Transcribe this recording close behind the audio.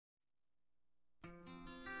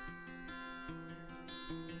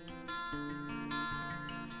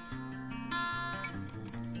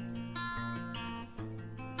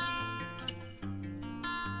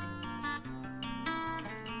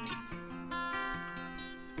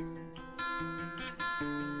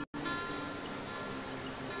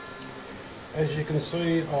As you can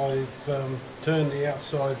see, I've turned the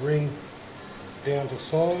outside ring down to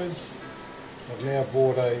size. I've now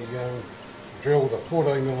bought drilled a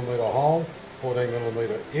 14mm hole,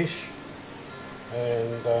 14mm-ish,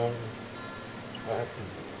 and I have to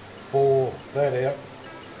bore that out.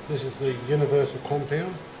 This is the universal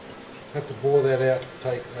compound. I have to bore that out to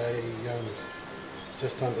take a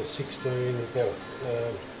just under 16, about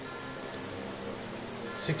a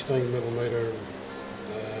 16mm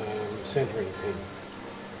centering pin,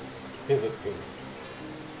 pivot pin.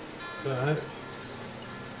 So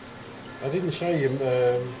I didn't show you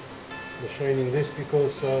machining this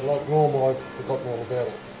because, like normal, I've forgotten all about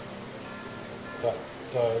it. But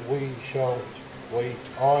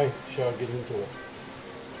I shall get into it.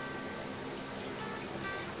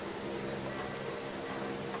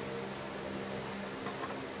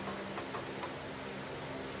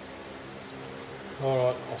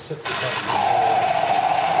 Alright, I'll set this up.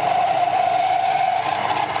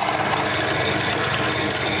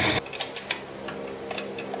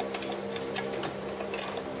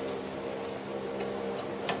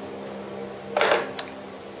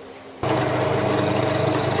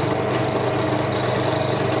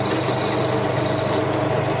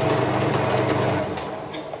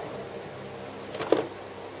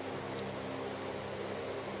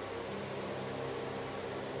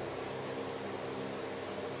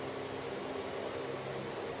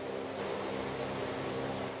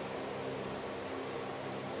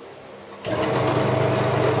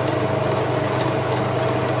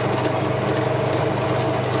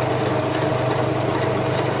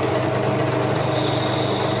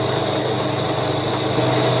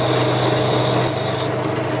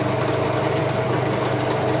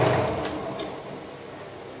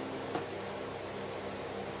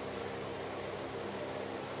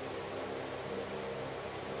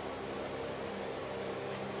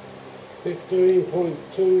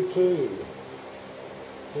 15.22,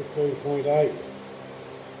 15.8,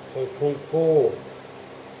 so 0.4.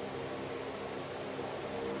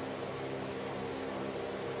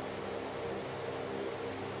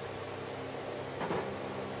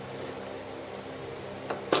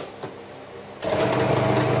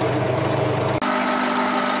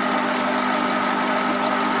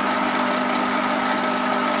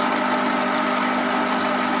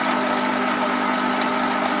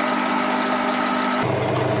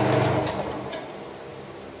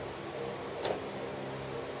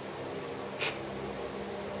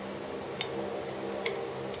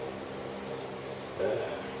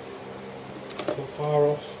 Not far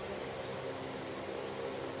off.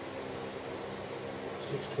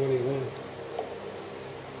 621.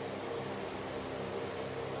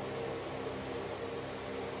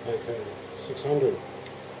 Okay, 600.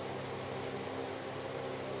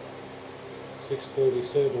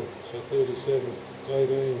 637. So 37. It's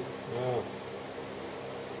 18. Ah.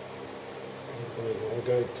 I'll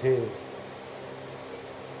go 10.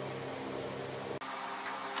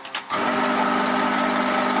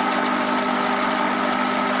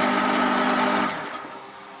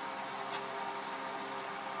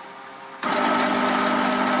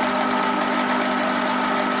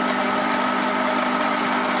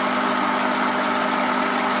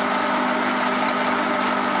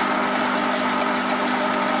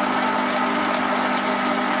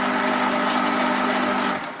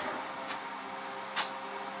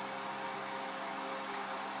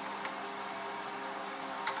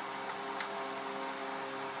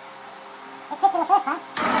 It fits in the first part.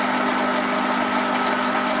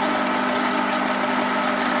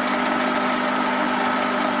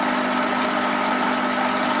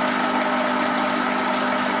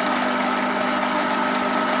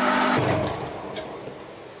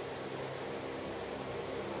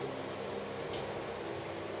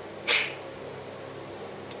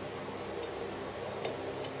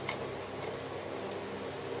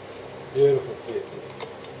 Beautiful fit.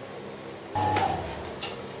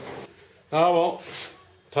 Oh well,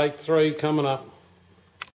 take 3 coming up.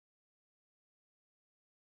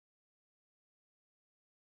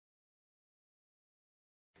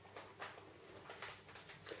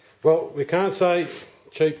 Well, we can't say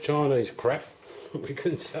cheap Chinese crap. We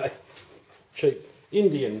can say cheap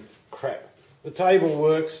Indian crap. The table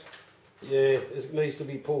works. Yeah, it needs to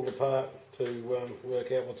be pulled apart to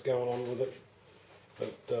work out what's going on with it.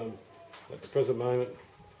 But at the present moment,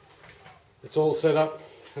 it's all set up,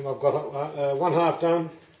 and I've got one half done.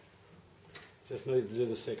 Just need to do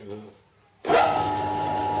the second half.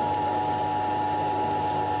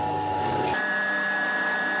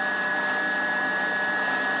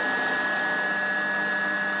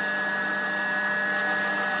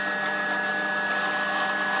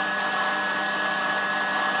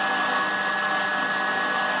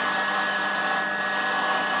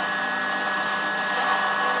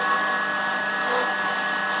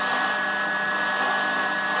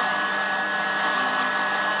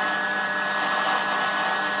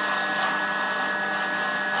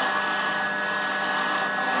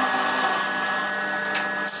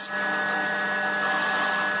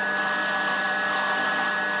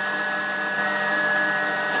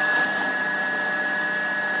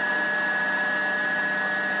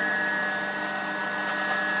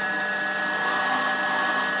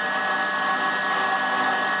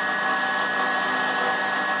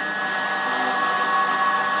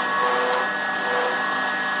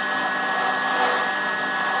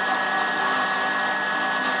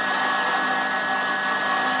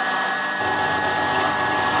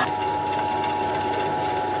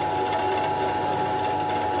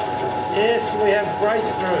 Yes, we have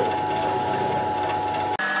breakthrough.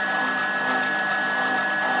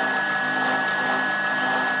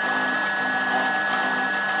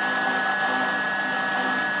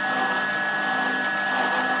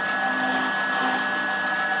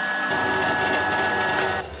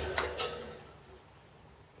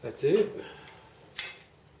 That's it.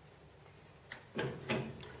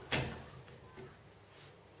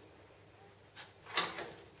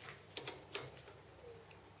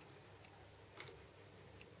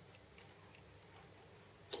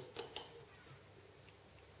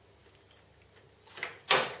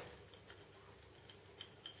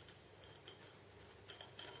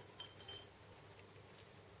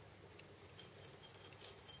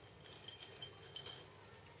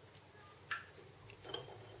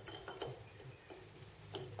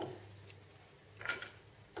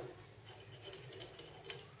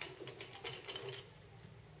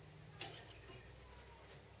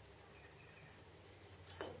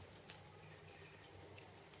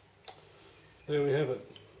 There we have it.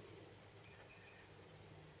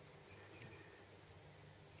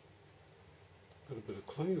 Got a bit of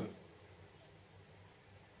cleaner.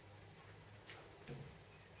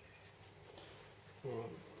 All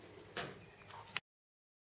right.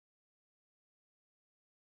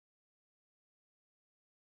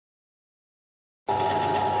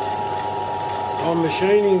 I'm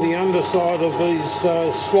machining the underside of these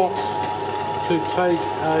slots to take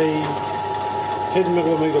a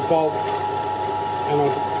 10mm bolt, and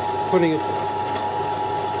I'm putting it,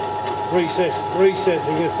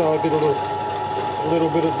 recessing it so I get a little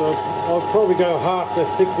bit of the, I'll probably go half the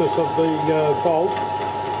thickness of the bolt,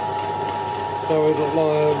 so it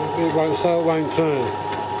won't turn.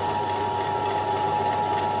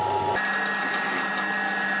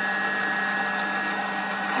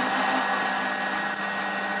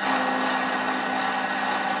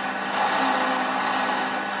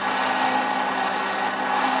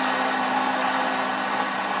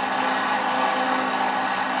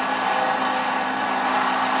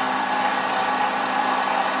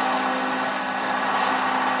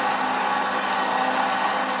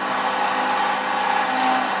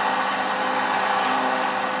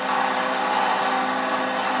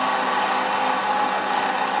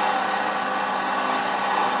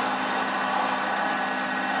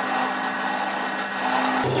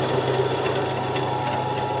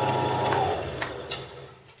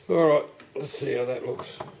 Alright, let's see how that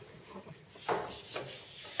looks.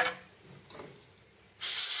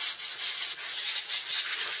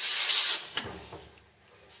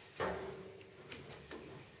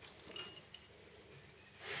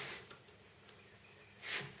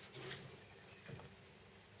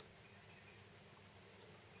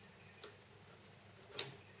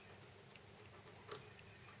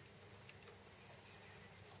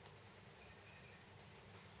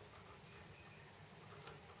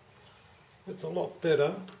 It's a lot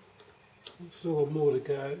better. There's still more to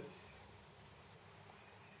go.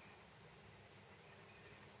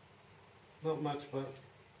 Not much, but I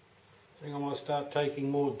think I might start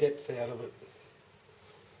taking more depth out of it.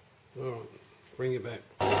 Alright, bring it back.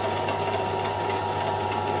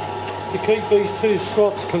 To keep these two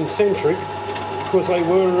slots concentric, because they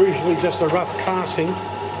were originally just a rough casting,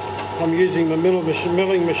 I'm using the milling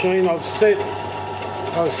machine. I've set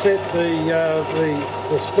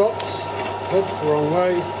the stops. Oops, wrong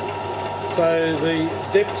way. So the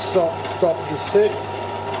depth stop is set,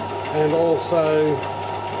 and also,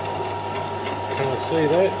 can I see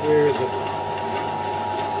that? Where is it?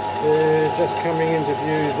 They're just coming into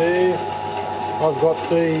view there. I've got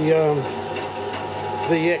the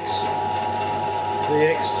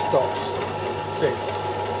X stops set.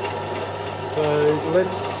 So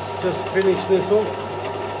let's just finish this off.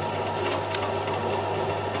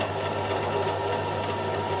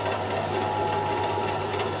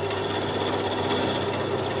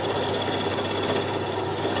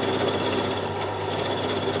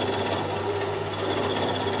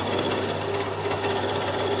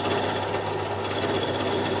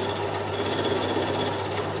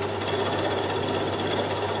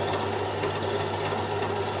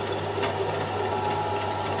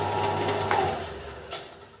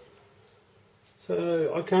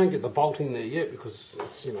 So I can't get the bolt in there yet because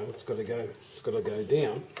it's, you know, it's got to go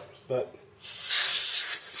down, but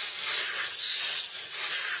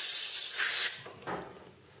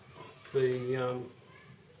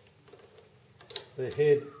the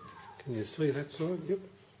head, can you see that side? Yep.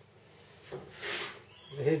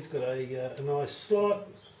 The head's got a nice slot.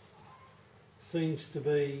 Seems to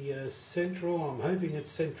be central. I'm hoping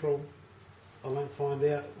it's central. I won't find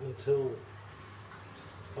out until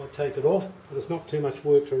I take it off, but it's not too much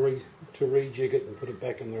work to rejig it and put it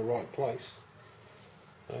back in the right place.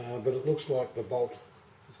 But it looks like the bolt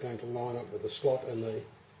is going to line up with the slot and the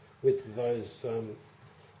width of those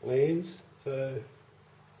lands. So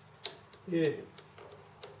yeah,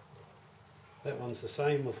 that one's the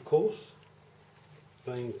same, of course,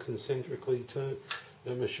 being concentrically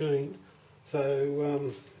machined.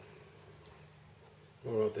 So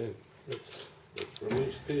all right then, let's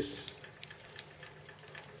release this.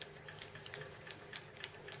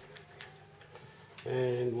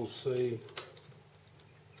 And we'll see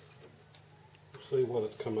what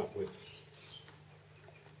it's come up with.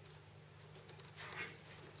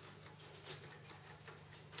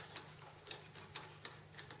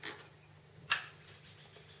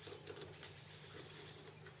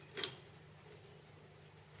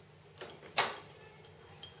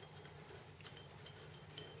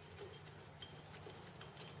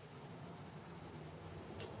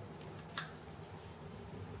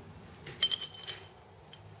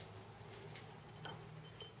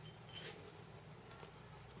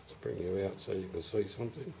 Bring you out so you can see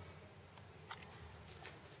something.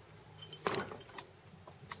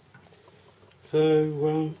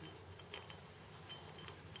 So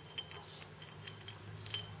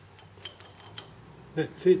that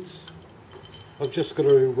fits. I've just got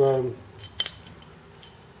to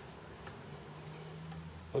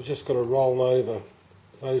roll over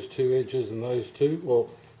those two edges and those two.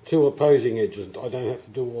 Well, two opposing edges. I don't have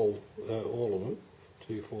to do all of them.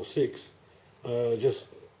 2, 4, 6. Just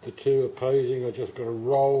the two opposing. I just got to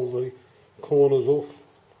roll the corners off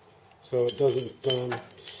so it doesn't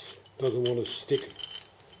want to stick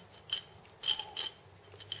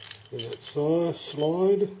in that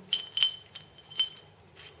slide.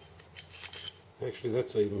 Actually,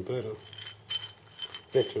 that's even better.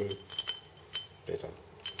 Better.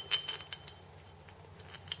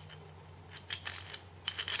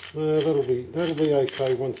 That'll be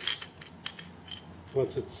okay once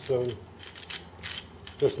it's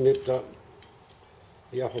just nipped up.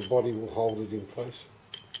 The upper body will hold it in place.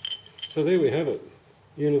 So there we have it,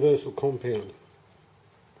 universal compound.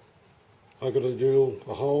 I've got to drill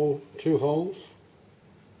a hole, 2 holes.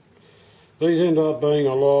 These end up being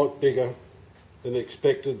a lot bigger than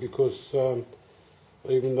expected because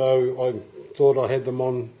even though I thought I had them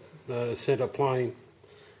on centre plane,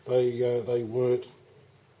 they weren't.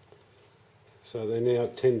 So they're now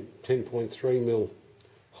 10.3 mil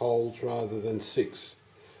holes rather than 6.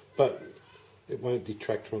 But it won't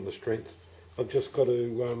detract from the strength. I've just got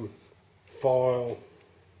to file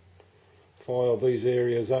these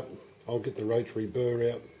areas up. I'll get the rotary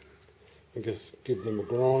burr out and just give them a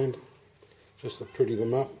grind, just to pretty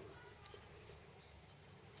them up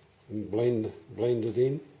and blend it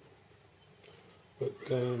in. But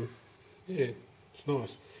yeah, it's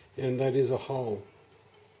nice. And that is a hole,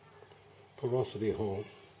 porosity hole.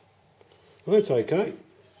 Well, that's okay.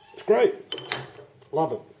 It's great.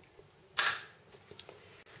 Love it.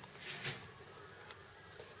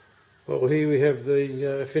 Well, here we have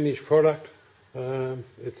the finished product.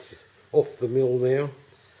 It's off the mill now.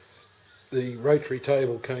 The rotary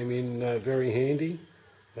table came in very handy.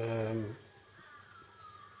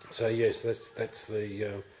 So yes, that's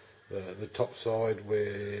the top side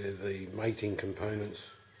where the mating components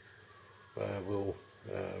will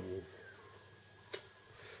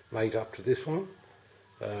mate up to this one.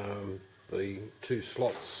 The two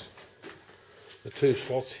slots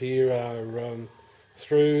here are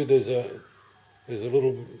through. There's a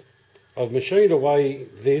little. I've machined away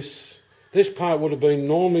this. This part would have been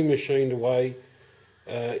normally machined away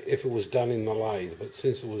if it was done in the lathe, but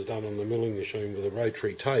since it was done on the milling machine with a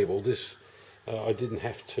rotary table, this I didn't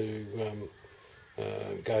have to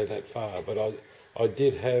go that far. But I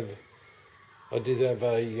did have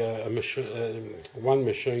a machine, one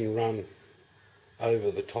machine run over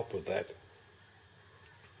the top of that.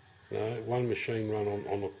 No, one machine run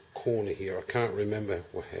on a corner here. I can't remember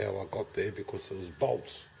how I got there because there was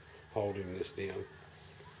bolts holding this down.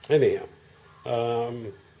 Anyhow,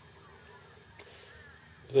 I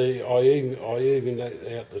evened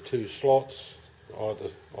out the two slots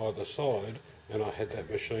either side, and I had that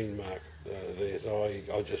machine mark there. So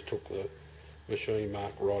I just took the machine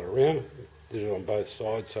mark right around, did it on both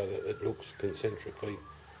sides so that it looks concentrically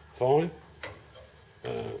fine.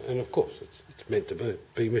 And of course, it's meant to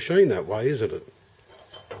be machined that way, isn't it?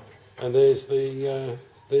 And there's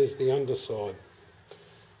the underside.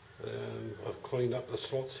 I've cleaned up the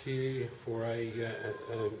slots here for a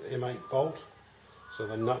M8 bolt, so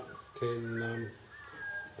the nut can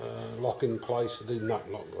lock in place.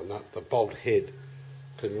 The bolt head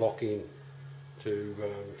can lock in to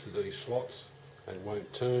these slots. and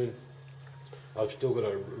won't turn. I've still got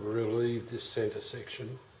to relieve this centre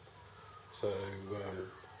section, so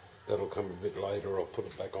that'll come a bit later. I'll put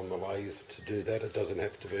it back on the lathe to do that. It doesn't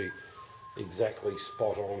have to be exactly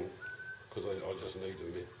spot on, because I just need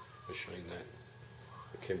to machine that.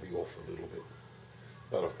 It can be off a little bit,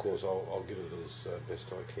 but of course I'll get it as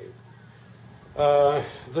best I can.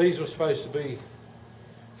 These were supposed to be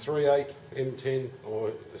 3/8 M10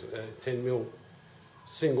 or 10mm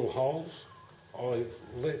single holes. I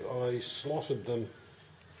slotted them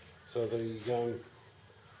so the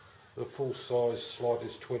full size slot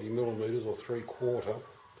is 20mm or 3/4.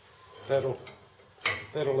 That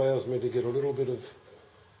allows me to get a little bit of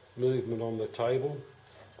movement on the table.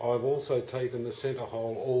 I've also taken the centre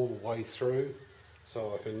hole all the way through,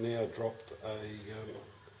 so I can now drop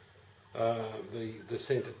the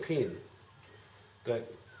centre pin that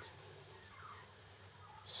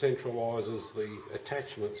centralises the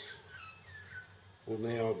attachments. Will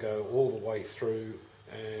now go all the way through,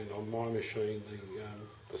 and on my machine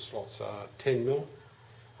the slots are 10mm.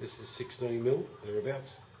 This is 16mm,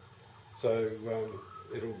 thereabouts. So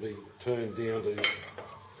it'll be turned down to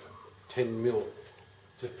 10mm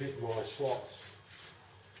to fit my slots.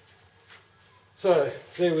 So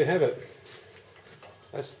there we have it.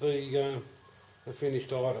 That's the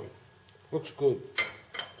finished item. Looks good.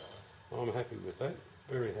 I'm happy with that.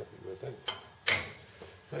 Very happy with that.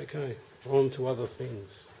 Okay, on to other things.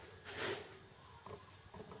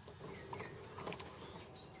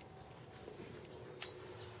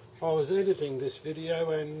 I was editing this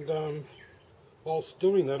video, and whilst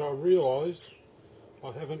doing that I realised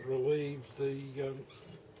I haven't relieved the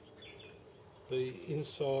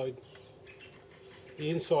inside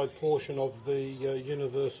portion of the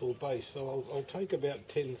universal base. So I'll take about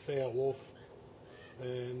 10 thou off,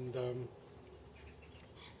 and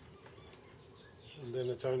then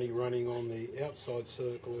it's only running on the outside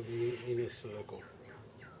circle and the inner circle.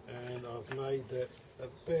 And I've made that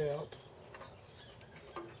about,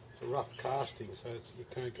 it's a rough casting, so you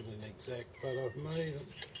can't get an exact, but I've made it,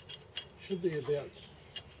 should be about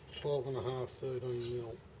 12.5,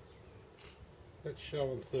 13mm. That's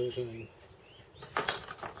showing 13.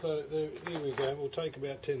 So here we go. We'll take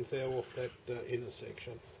about 10 thou off that inner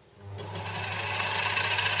section.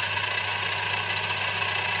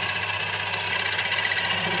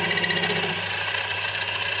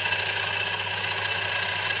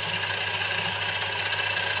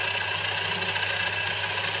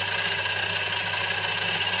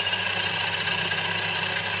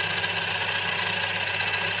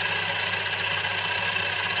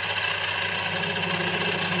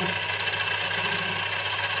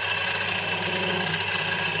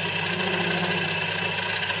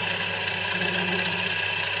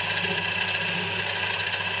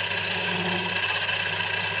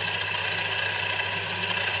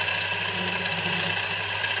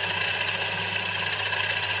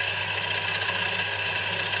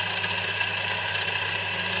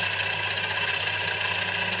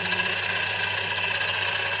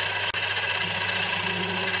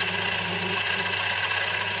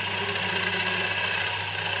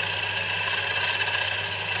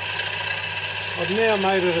 I've now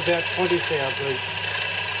made it about 20 thou deep.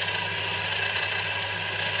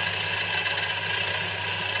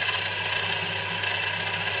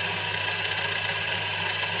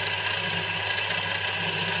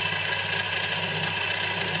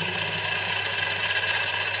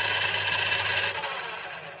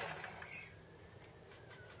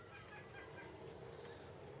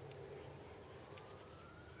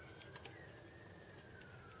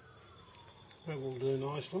 That will do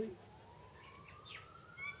nicely.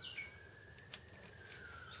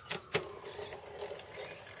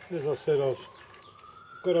 As I said, I've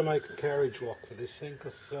got to make a carriage lock for this thing,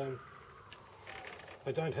 because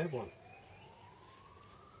I don't have one.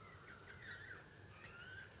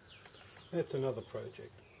 That's another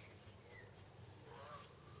project.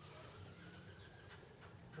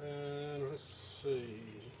 And let's see.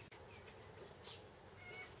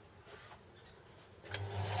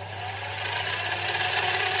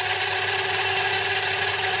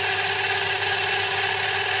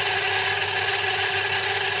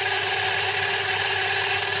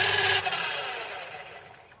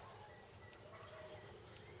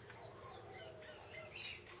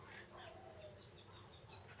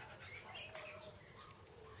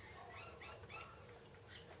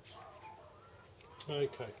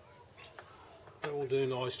 Okay, that will do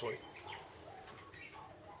nicely.